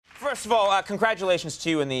first of all, congratulations to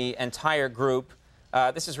you and the entire group.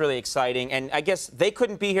 This is really exciting, and I guess they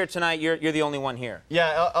couldn't be here tonight. You're the only one here.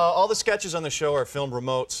 Yeah, all the sketches on the show are filmed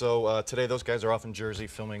remote, so today those guys are off in Jersey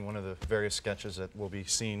filming one of the various sketches that will be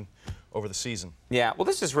seen over the season. Yeah, well,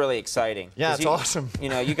 this is really exciting. Yeah, it's awesome. You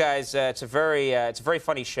know, you guys, it's a very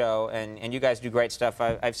funny show, and you guys do great stuff.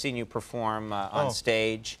 I've seen you perform on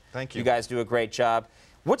stage. Thank you. You guys do a great job.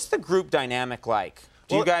 What's the group dynamic like?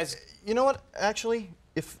 Do you guys? You know what? Actually,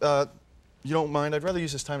 if you don't mind, I'd rather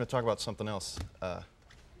use this time to talk about something else.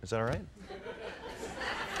 Is that all right?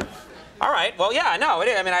 All right. Well, yeah, no, it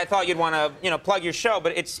is. I mean, I thought you'd want to, plug your show,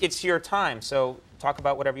 but it's your time, so talk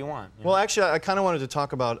about whatever you want. Well, actually, I kind of wanted to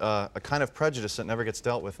talk about a kind of prejudice that never gets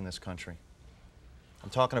dealt with in this country. I'm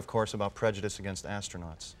talking, of course, about prejudice against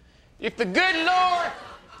astronauts. If the good Lord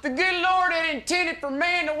had intended for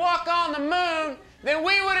man to walk on the moon, then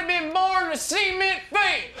we would have been born with cement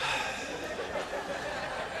feet.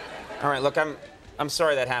 All right, look, I'm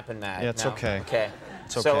sorry that happened, Matt. Yeah, it's okay. Okay.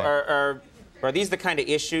 It's okay. So are these the kind of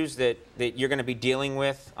issues that you're going to be dealing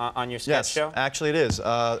with on your sketch show? Yes, actually it is.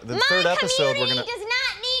 The third episode we're going to... My community does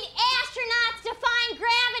not need astronauts to find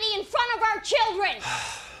gravity in front of our children.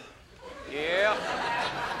 Yeah.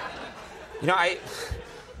 You know,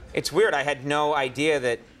 it's weird. I had no idea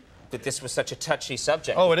that this was such a touchy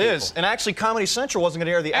subject. Oh, it is. And actually, Comedy Central wasn't going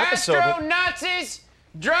to air the episode. Astro-Nazis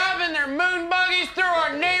driving their moon buggies through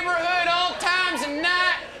our neighborhood all times of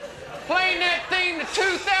night, playing that theme to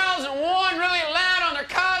 2001 really loud on their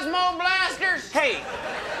Cosmo blasters. Hey.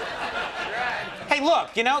 Hey,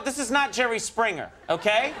 look, this is not Jerry Springer,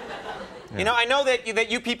 okay? Yeah. I know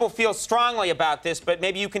that you people feel strongly about this, but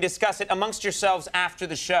maybe you can discuss it amongst yourselves after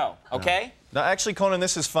the show, okay? No, actually, Conan,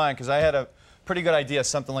 this is fine, because I had a pretty good idea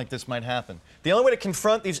something like this might happen. The only way to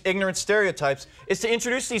confront these ignorant stereotypes is to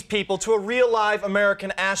introduce these people to a real, live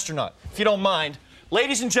American astronaut. If you don't mind,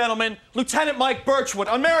 ladies and gentlemen, Lieutenant Mike Birchwood,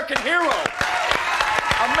 American hero. American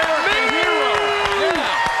hero. Yeah.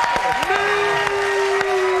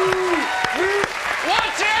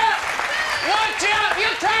 Watch out! Watch out!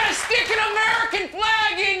 He'll try to stick an American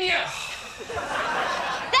flag in you.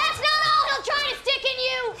 That's not all he'll try to stick in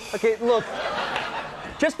you. Okay, look.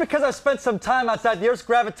 Just because I've spent some time outside the Earth's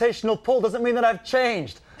gravitational pull doesn't mean that I've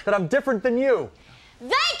changed, that I'm different than you. They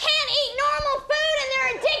can't eat normal food and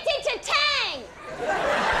they're addicted to Tang.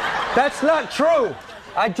 That's not true.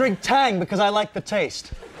 I drink Tang because I like the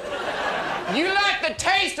taste. You like the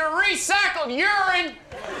taste of recycled urine?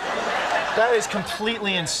 That is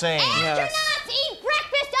completely insane. Astronauts eat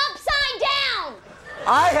breakfast upside down.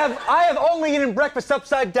 I have only eaten breakfast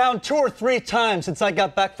upside down 2 or 3 times since I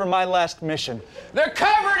got back from my last mission. They're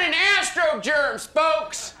covered in astrogerms,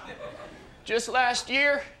 folks. Just last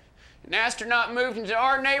year, an astronaut moved into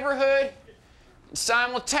our neighborhood, and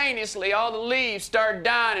simultaneously all the leaves started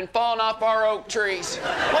dying and falling off our oak trees.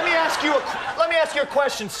 Let me ask you a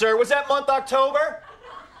question, sir. Was that month October?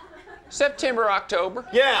 September, October.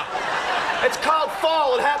 Yeah. It's called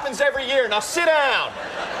fall. It happens every year. Now sit down.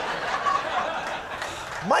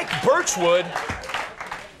 Mike Birchwood.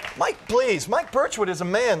 Mike, please. Mike Birchwood is a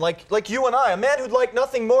man like you and I, a man who'd like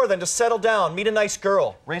nothing more than to settle down, meet a nice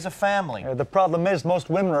girl, raise a family. The problem is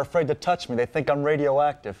most women are afraid to touch me. They think I'm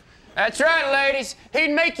radioactive. That's right, ladies.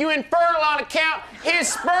 He'd make you infertile on account his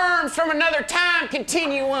sperms from another time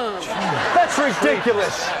continuum. That's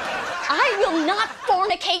ridiculous. I will not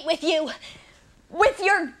fornicate with you. With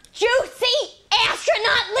your juicy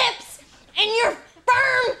astronaut lips and your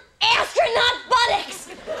firm astronaut buttocks.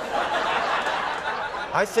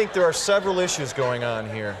 I think there are several issues going on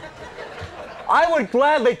here. I would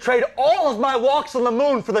gladly trade all of my walks on the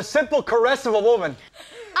moon for the simple caress of a woman.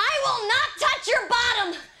 I will not touch your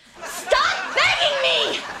bottom. Stop begging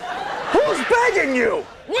me! Who's begging you?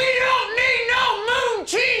 We don't need no moon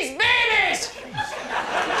cheese babies!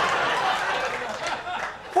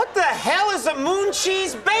 What the hell is a moon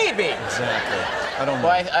cheese baby? Exactly. I don't know.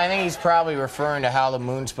 Well, I think he's probably referring to how the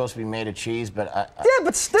moon's supposed to be made of cheese, but yeah,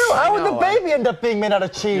 but still, how would the baby end up being made out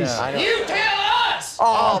of cheese? Yeah. You tell us!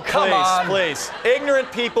 Oh, come on. Please.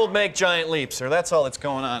 Ignorant people make giant leaps, sir. That's all that's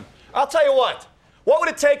going on. I'll tell you what. What would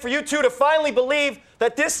it take for you two to finally believe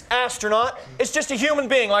that this astronaut is just a human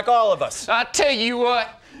being like all of us? I tell you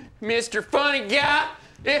what, Mr. Funny Guy,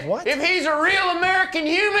 if he's a real American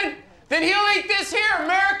human, then he'll eat this here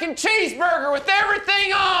American cheeseburger with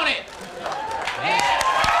everything on it. Yeah.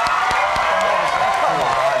 Come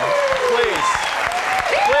on. Please.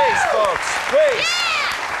 Please, folks. Please.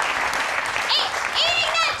 Yeah.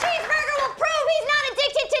 Eating that cheeseburger will prove he's not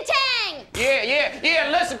addicted to Tang. Yeah,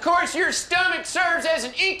 unless, of course, your stomach serves as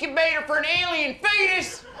an incubator for an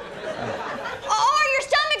fetus. Or your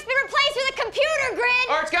stomach's been replaced with a computer grid.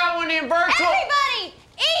 Or it's got one of money in virtual. Everybody,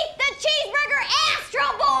 eat the cheeseburger, Astro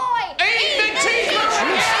Boy! Eat the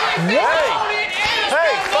cheeseburger!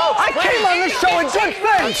 Hey, folks, I came on this show in good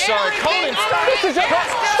faith. I'm sorry, Conan, stop. This is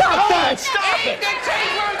stop that. Stop it.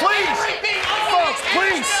 Please, folks,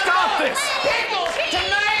 please stop this.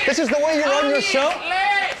 This is the way you run your show?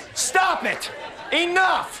 Stop it.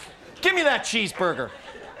 Enough. Give me that cheeseburger.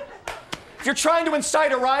 If you're trying to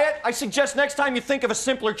incite a riot, I suggest next time you think of a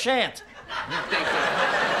simpler chant.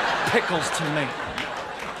 Pickles to me.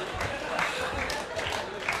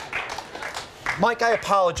 Mike, I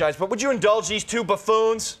apologize, but would you indulge these two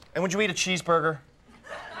buffoons? And would you eat a cheeseburger?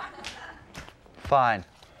 Fine.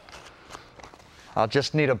 I'll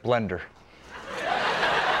just need a blender.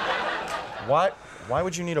 What? Why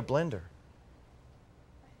would you need a blender?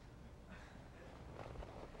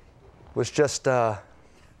 It was just a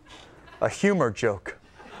humor joke.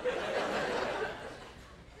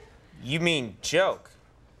 You mean joke?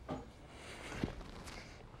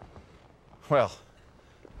 Well,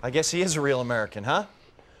 I guess he is a real American, huh?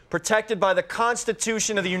 Protected by the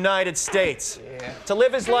Constitution of the United States. Yeah. To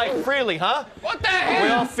live his life freely, huh? What the hell? We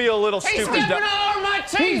all feel a little He's stupid. stepping all over my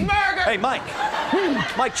cheeseburger! Hey, Mike.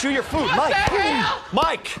 Mike, chew your food. What Mike. the hell?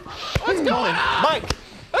 Mike. What's going on? Mike.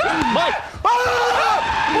 Mike.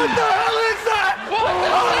 Ah! What the hell is that? What the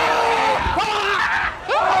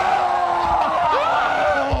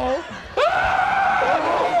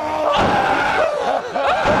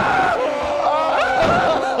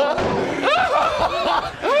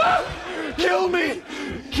Kill me!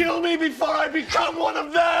 Kill me before I become one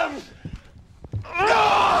of them!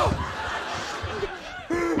 No!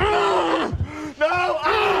 No!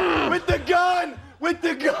 Ah! With the gun! With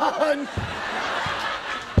the gun!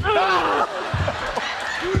 No!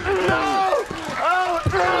 No! Oh,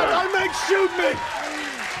 God! I meant shoot me!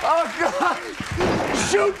 Oh, God!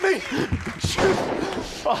 Shoot me! Shoot!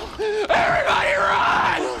 Oh. Everybody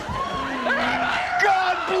run!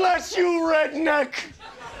 God bless you, redneck!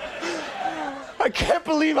 I can't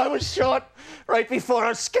believe I was shot right before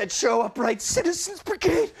our sketch show, Upright Citizens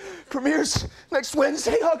Brigade, premieres next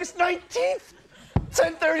Wednesday, August 19th,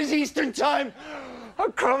 10:30 Eastern Time,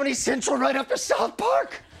 on Comedy Central right after South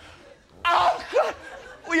Park. Oh, God.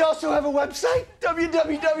 We also have a website,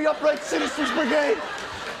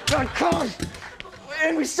 www.uprightcitizensbrigade.com,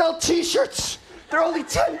 and we sell T-shirts. They're only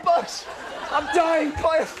 $10. I'm dying.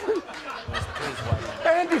 Buy a free.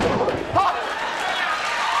 Andy. Oh.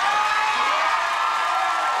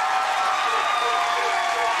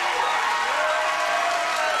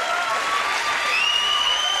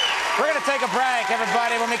 We're going to take a break,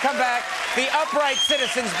 everybody. When we come back, the Upright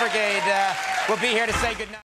Citizens Brigade will be here to say goodnight.